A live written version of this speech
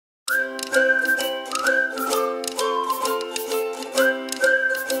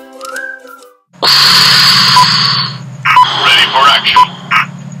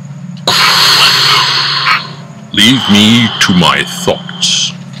Leave me to my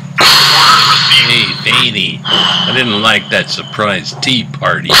thoughts. Hey, Beatty, I didn't like that surprise tea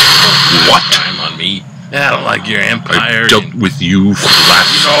party. What? Time on me. I don't like your empire. I dealt with you for the last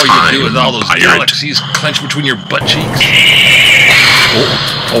You know all you do with all those pirate. galaxies clenched between your butt cheeks?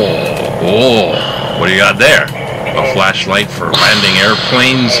 Oh, what do you got there? A flashlight for landing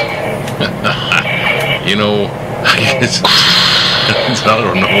airplanes? You know, I guess I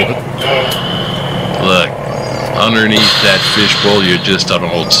don't know what. Look, underneath that fishbowl, you're just an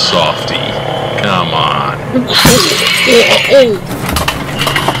old softy. Come on.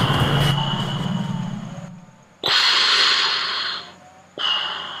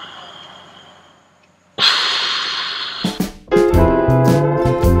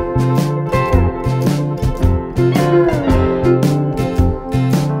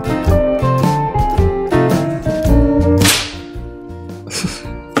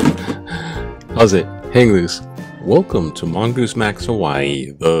 How's it? Hang loose. Welcome to Mongoose Max Hawaii,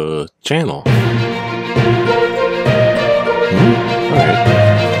 the channel. Alright.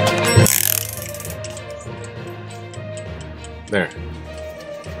 There.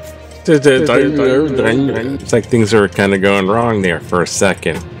 It's like things are kind of going wrong there for a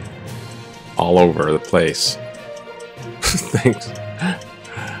second. All over the place. Thanks.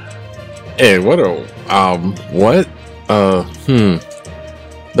 Hey, what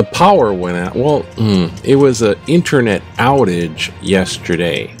the power went out. Well, it was an internet outage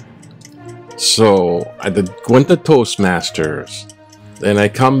yesterday. So I went to Toastmasters. Then I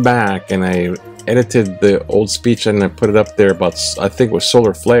come back and I edited the old speech and I put it up there about, I think it was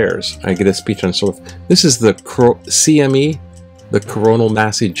solar flares. I get a speech on solar. This is the CME, the coronal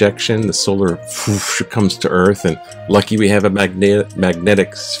mass ejection. The solar comes to Earth, and lucky we have a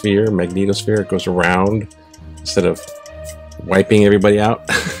magnetic sphere, magnetosphere. It goes around instead of wiping everybody out.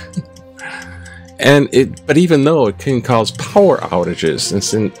 But even though it can cause power outages, and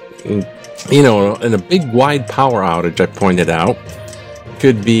a big wide power outage, I pointed out,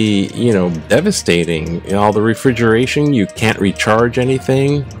 could be, devastating. All the refrigeration, you can't recharge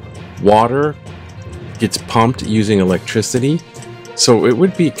anything. Water gets pumped using electricity. So it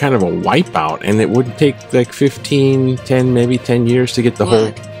would be kind of a wipeout, and it would take like 10 years to get the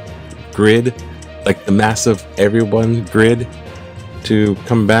whole grid, like the massive everyone grid, to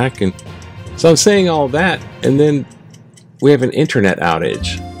come back. And so I'm saying all that, and then we have an internet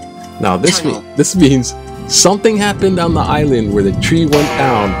outage. Now this means something happened on the island where the tree went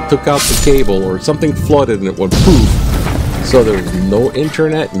down, took out the cable, or something flooded and it went poof. So there was no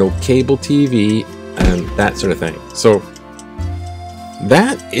internet, no cable TV, and that sort of thing. So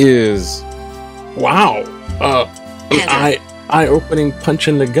that is, wow, eye-opening punch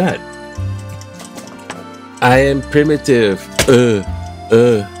in the gut. I am primitive.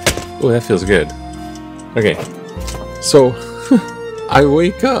 Oh, that feels good. Okay, so I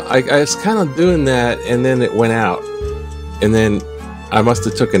wake up. I was kind of doing that, and then it went out, and then I must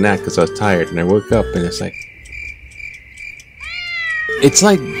have took a nap because I was tired. And I woke up, and it's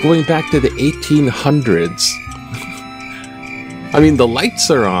like going back to the 1800s. I mean, the lights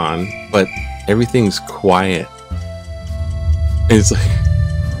are on, but everything's quiet. And it's like,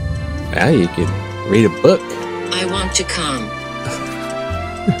 yeah, you can read a book. I want to come.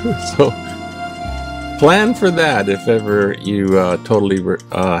 So plan for that if ever you totally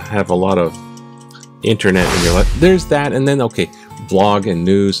have a lot of internet in your life. There's that, and then vlog and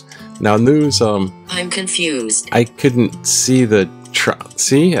news. Now news, I'm confused. I couldn't see the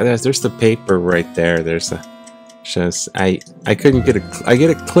see, there's the paper right there. There's the I couldn't get I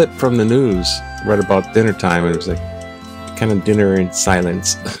get a clip from the news right about dinner time, and it was like kind of dinner in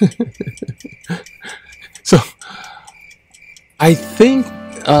silence. So I think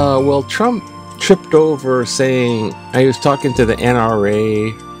Trump tripped over saying, I was talking to the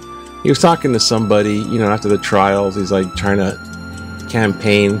NRA, he was talking to somebody, after the trials. He's like trying to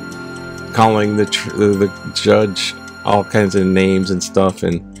campaign, calling the judge all kinds of names and stuff,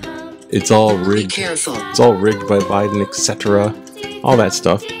 and it's all rigged. Be careful. It's all rigged by Biden, etc. All that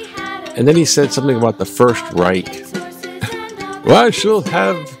stuff. And then he said something about the First Reich. Well, I shall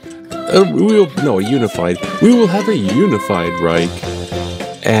have unified. We will have a unified Reich.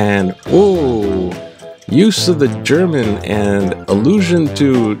 And use of the German and allusion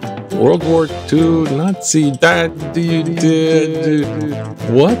to World War II Nazi.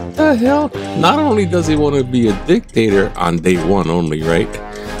 What the hell? Not only does he want to be a dictator on day one only, right?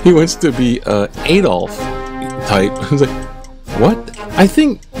 He wants to be Adolf type. I was like, what? I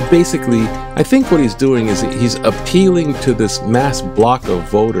think what he's doing is he's appealing to this mass block of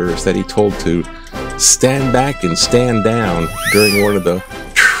voters that he told to stand back and stand down during one of the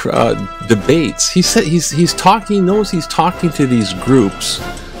debates. He said he's talking. He knows he's talking to these groups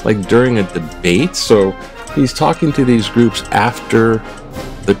like during a debate. So he's talking to these groups after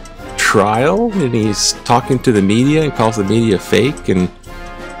the trial, and he's talking to the media and calls the media fake, and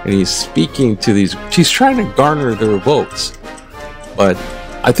he's speaking to these. He's trying to garner their votes, but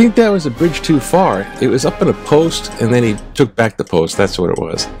I think that was a bridge too far. It was up in a post, and then he took back the post. That's what it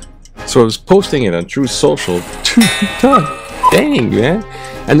was. So I was posting it on True Social. Dang, man.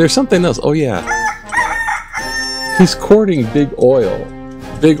 And there's something else. Oh, yeah. He's courting Big Oil.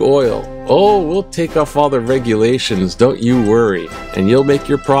 Big Oil. Oh, we'll take off all the regulations. Don't you worry. And you'll make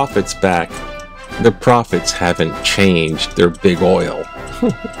your profits back. The profits haven't changed. They're Big Oil.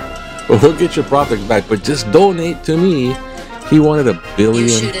 Well, we'll get your profits back, but just donate to me. He wanted $1 billion. You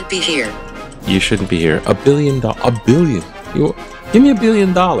shouldn't be here. You shouldn't be here. $1 billion. $1 billion. Give me $1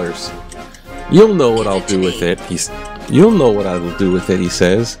 billion. You'll know what I'll do with it. You'll know what I will do with it. He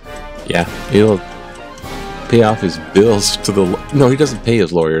says, yeah, he'll pay off his bills to the. No, he doesn't pay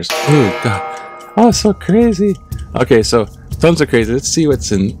his lawyers. Oh God, oh, so crazy. Okay, so tons of crazy. Let's see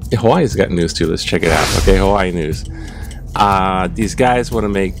what's in Hawaii's got news too. Let's check it out. Okay, Hawaii news. These guys want to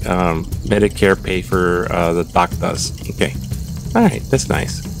make Medicare pay for the doctors. Okay, all right, that's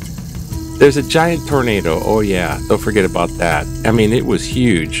nice. There's a giant tornado. Oh yeah, don't forget about that. I mean, it was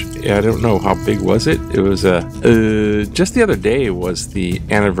huge. I don't know how big was it. It was just the other day was the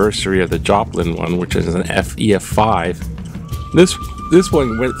anniversary of the Joplin one, which is an EF5. This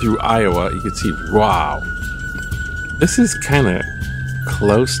one went through Iowa. You can see, wow. This is kind of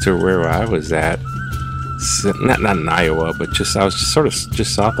close to where I was at. Not in Iowa, but I was just sort of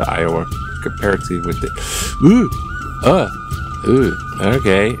just south of Iowa, comparatively with the. Ooh,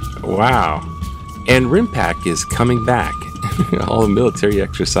 okay, wow. And RIMPAC is coming back. All the military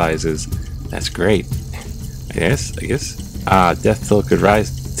exercises. That's great. I guess. Death toll could rise.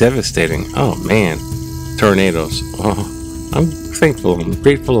 Devastating. Oh, man. Tornadoes. Oh, I'm thankful. I'm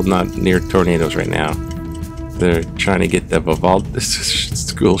grateful I'm not near tornadoes right now. They're trying to get the Vivaldi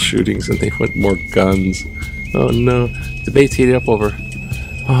school shootings, and they want more guns. Oh, no. Debates heated up over.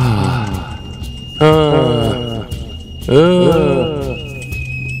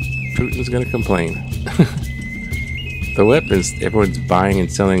 Putin's gonna complain. The weapons, everyone's buying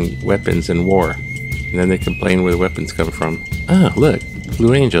and selling weapons in war, and then they complain where the weapons come from. Oh, look,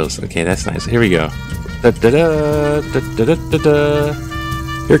 Blue Angels. Okay, that's nice. Here we go. Da, da, da, da, da, da, da.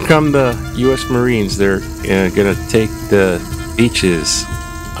 Here come the U.S. Marines. They're gonna take the beaches.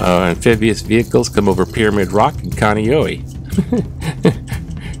 Amphibious vehicles come over Pyramid Rock and Kaneohe.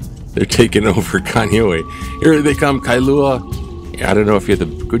 They're taking over Kaneohe. Here they come, Kailua. I don't know if you're the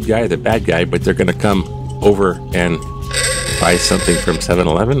good guy or the bad guy, but they're going to come over and buy something from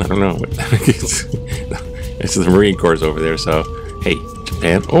 7-Eleven. I don't know. It's the Marine Corps over there. So, hey,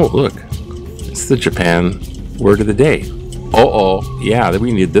 Japan. Oh, look. It's the Japan word of the day. Oh, yeah,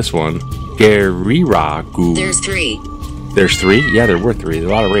 we need this one. Geriragu. There's 3. There's 3? Yeah, there were 3.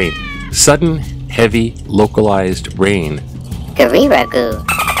 There's a lot of rain. Sudden, heavy, localized rain. Geriragu.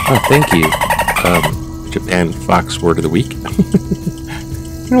 Oh, thank you. Japan Fox word of the week.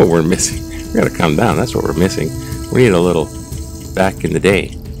 You know what we're missing? We gotta calm down. That's what we're missing. We need a little back in the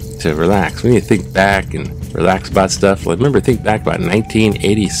day to relax. We need to think back and relax about stuff. Like, remember, think back about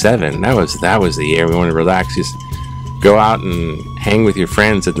 1987. That was the year we wanted to relax. Just go out and hang with your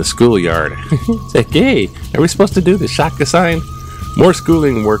friends in the schoolyard. It's like, hey, are we supposed to do the shaka sign? More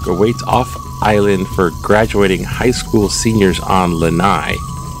schooling work awaits off island for graduating high school seniors on Lanai.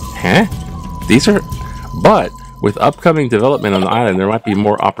 Huh? But with upcoming development on the island, there might be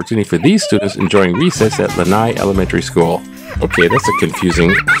more opportunity for these students enjoying recess at Lanai Elementary School. Okay, that's a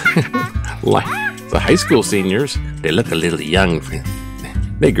confusing. The high school seniors, they look a little young.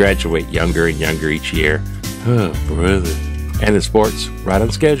 They graduate younger and younger each year. Oh, brother. And the sports, right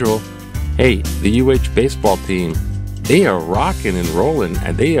on schedule. Hey, the UH baseball team, they are rocking and rolling,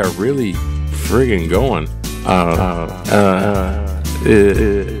 and they are really friggin' going.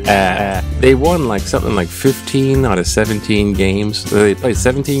 They won like something like 15 out of 17 games. They played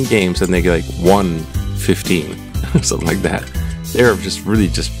 17 games and they won 15, something like that. They're just really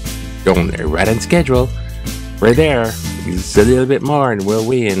just going there right on schedule, right there. Just a little bit more and we'll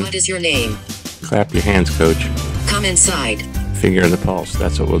win. What is your name? Clap your hands, coach. Come inside. Finger in the pulse.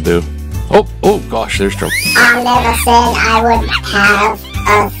 That's what we'll do. Oh gosh, there's trouble. I never said I would have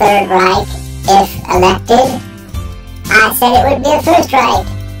a Third Reich if elected. I said it would be a First Reich.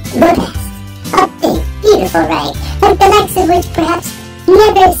 The best. A big, beautiful Reich. Like the likes of which perhaps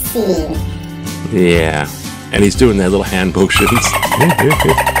never seen. Yeah. And he's doing that little hand motions.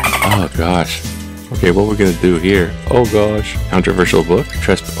 Oh gosh. Okay, what we're gonna do here? Oh gosh, controversial book.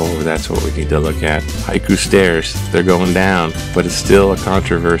 Oh, that's what we need to look at. Haiku stairs. They're going down, but it's still a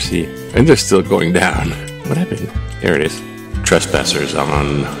controversy, and they're still going down. What happened? There it is. Trespassers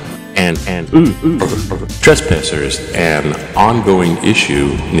on trespassers, an ongoing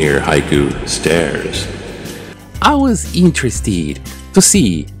issue near Haiku stairs. I was interested to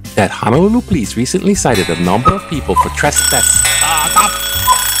see that Honolulu police recently cited a number of people for trespass.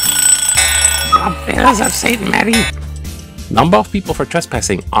 Bears of St. Mary. Number of people for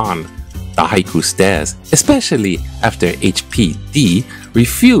trespassing on the Haiku stairs, especially after HPD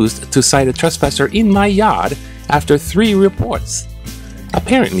refused to cite a trespasser in my yard after 3 reports.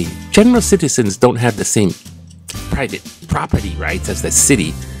 Apparently, general citizens don't have the same private property rights as the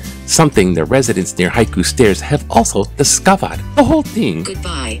city, something the residents near Haiku stairs have also discovered. The whole thing...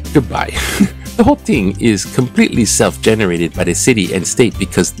 Goodbye. The whole thing is completely self-generated by the city and state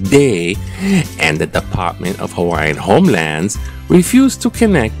because they and the Department of Hawaiian Homelands refused to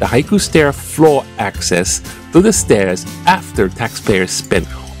connect the Haiku stair floor access to the stairs after taxpayers spent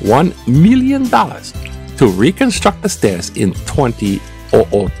 $1 million to reconstruct the stairs in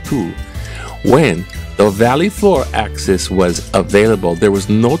 2002. When the valley floor access was available, there was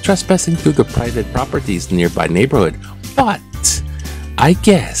no trespassing through the private properties nearby neighborhood. But I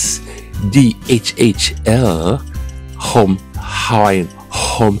guess the HHL, Hawaiian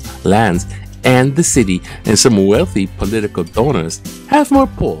Homelands, and the city and some wealthy political donors have more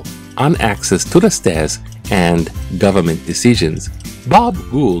pull on access to the stairs and government decisions. Bob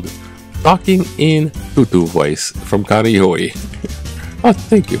Gould, talking in Tutu voice from Kaneohe. Oh,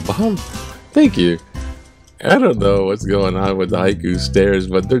 thank you, Bob. Thank you. I don't know what's going on with the Haiku stairs,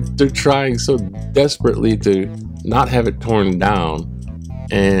 but they're trying so desperately to not have it torn down,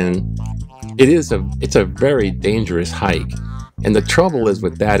 and it's a very dangerous hike. And the trouble is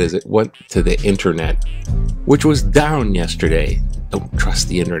with that is it went to the internet, which was down yesterday. Don't trust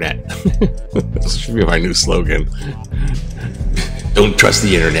the internet. This should be my new slogan. Don't trust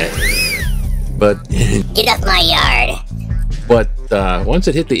the internet. But get up my yard. But once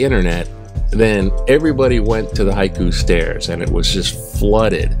it hit the internet, then everybody went to the Haiku stairs, and it was just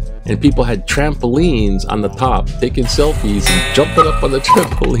flooded. And people had trampolines on the top, taking selfies and jumping up on the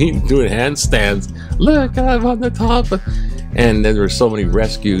trampoline, doing handstands. Look, I'm on the top. And then there were so many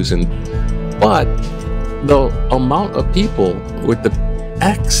rescues. But the amount of people with the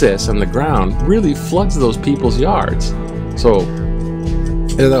access on the ground really floods those people's yards. So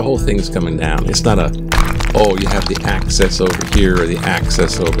that whole thing is coming down. It's not oh, you have the access over here or the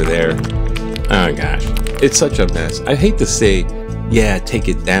access over there. Oh gosh, it's such a mess. I hate to say, yeah, take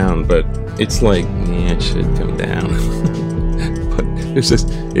it down, but it's like, yeah, it should come down. But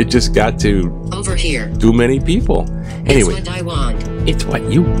it just got to over here. Too many people. Anyway, it's what I want. It's what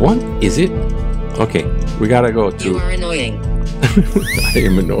you want, is it? Okay, we gotta go to. You are annoying. I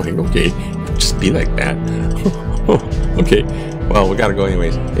am annoying. Okay, just be like that. Okay, well, we gotta go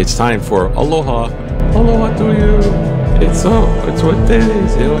anyways. It's time for aloha. Aloha to you. It's what day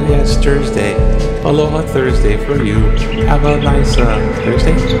is it? Oh yeah, it's Thursday. Aloha Thursday for you. Have a nice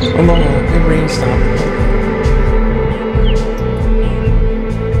Thursday. Aloha, the rain stop.